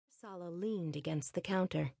Sala leaned against the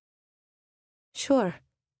counter. Sure,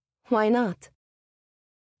 why not?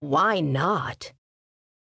 Why not?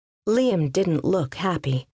 Liam didn't look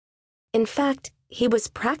happy. In fact, he was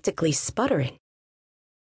practically sputtering.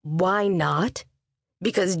 Why not?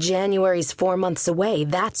 Because January's 4 months away,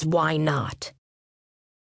 that's why not.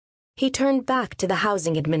 He turned back to the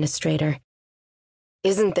housing administrator.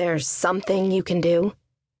 Isn't there something you can do?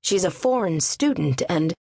 She's a foreign student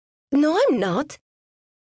and... No, I'm not.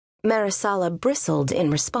 Marisala bristled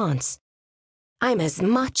in response. I'm as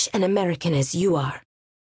much an American as you are.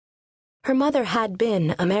 Her mother had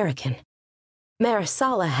been American.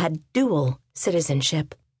 Marisala had dual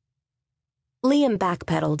citizenship. Liam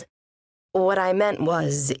backpedaled. What I meant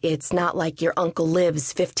was, it's not like your uncle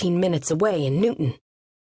lives 15 minutes away in Newton.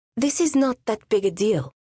 This is not that big a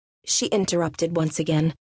deal, she interrupted once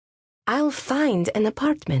again. I'll find an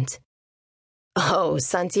apartment. Oh,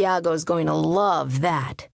 Santiago's going to love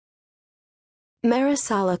that.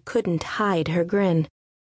 Marisala couldn't hide her grin.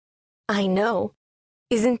 I know.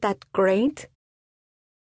 Isn't that great?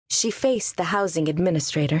 She faced the housing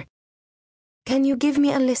administrator. Can you give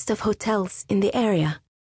me a list of hotels in the area?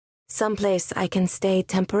 Someplace I can stay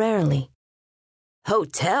temporarily.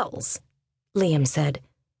 Hotels? Liam said.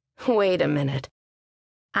 Wait a minute.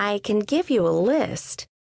 I can give you a list,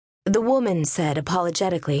 the woman said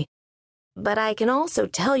apologetically. But I can also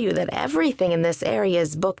tell you that everything in this area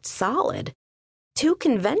is booked solid. 2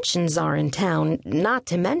 conventions are in town, not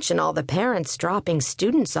to mention all the parents dropping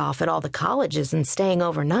students off at all the colleges and staying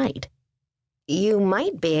overnight. You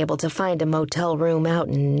might be able to find a motel room out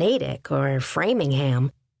in Natick or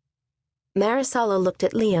Framingham. Marisala looked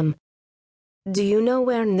at Liam. Do you know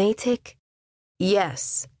where Natick?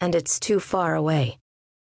 Yes, and it's too far away.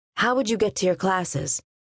 How would you get to your classes?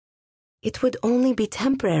 It would only be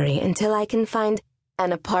temporary until I can find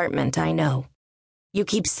an apartment, I know. You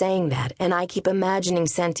keep saying that, and I keep imagining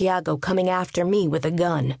Santiago coming after me with a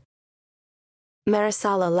gun.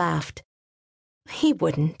 Marisala laughed. He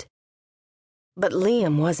wouldn't. But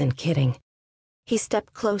Liam wasn't kidding. He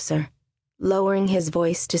stepped closer, lowering his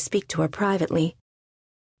voice to speak to her privately.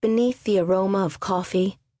 Beneath the aroma of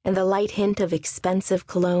coffee and the light hint of expensive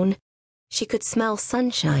cologne, she could smell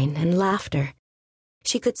sunshine and laughter.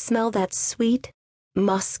 She could smell that sweet,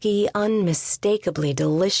 musky, unmistakably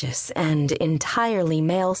delicious and entirely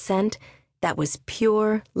male scent that was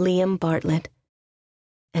pure Liam Bartlett.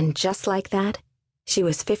 And just like that, she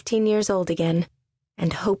was 15 years old again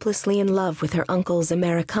and hopelessly in love with her uncle's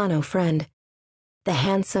Americano friend, the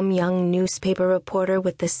handsome young newspaper reporter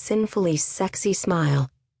with the sinfully sexy smile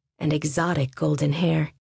and exotic golden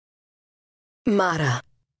hair. Mara,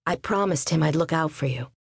 I promised him I'd look out for you.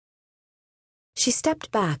 She stepped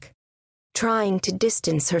back, trying to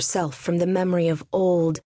distance herself from the memory of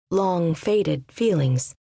old, long-faded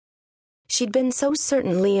feelings. She'd been so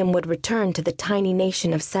certain Liam would return to the tiny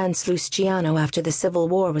nation of San Luciano after the Civil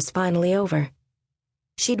War was finally over.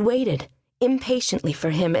 She'd waited impatiently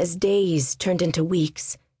for him as days turned into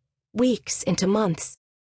weeks, weeks into months.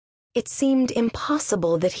 It seemed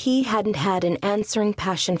impossible that he hadn't had an answering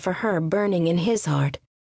passion for her burning in his heart.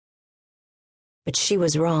 But she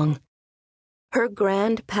was wrong. Her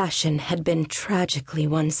grand passion had been tragically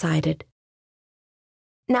one-sided.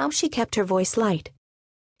 Now she kept her voice light.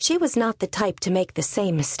 She was not the type to make the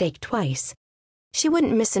same mistake twice. She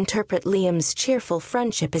wouldn't misinterpret Liam's cheerful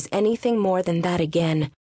friendship as anything more than that again,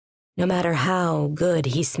 no matter how good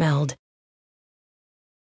he smelled.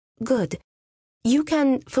 Good. You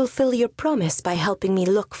can fulfill your promise by helping me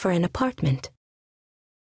look for an apartment.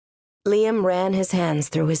 Liam ran his hands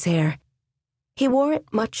through his hair. He wore it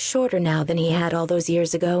much shorter now than he had all those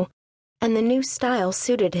years ago, and the new style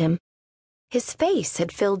suited him. His face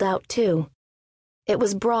had filled out too. It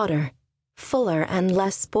was broader, fuller, and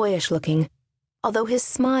less boyish-looking, although his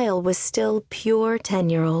smile was still pure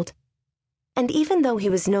 10-year-old. And even though he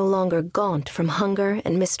was no longer gaunt from hunger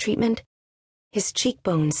and mistreatment, his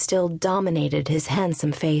cheekbones still dominated his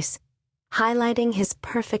handsome face, highlighting his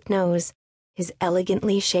perfect nose, his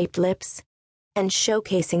elegantly shaped lips, and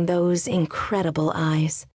showcasing those incredible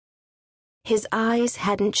eyes. His eyes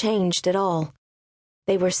hadn't changed at all.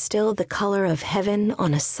 They were still the color of heaven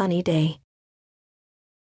on a sunny day.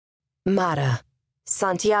 Mara,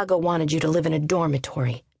 Santiago wanted you to live in a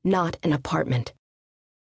dormitory, not an apartment.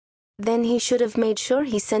 Then he should have made sure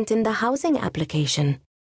he sent in the housing application.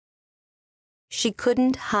 She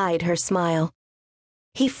couldn't hide her smile.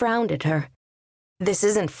 He frowned at her. This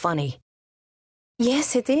isn't funny.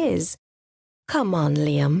 Yes, it is. Come on,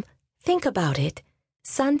 Liam. Think about it.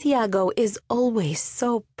 Santiago is always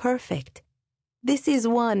so perfect. This is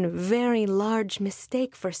one very large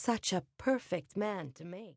mistake for such a perfect man to make.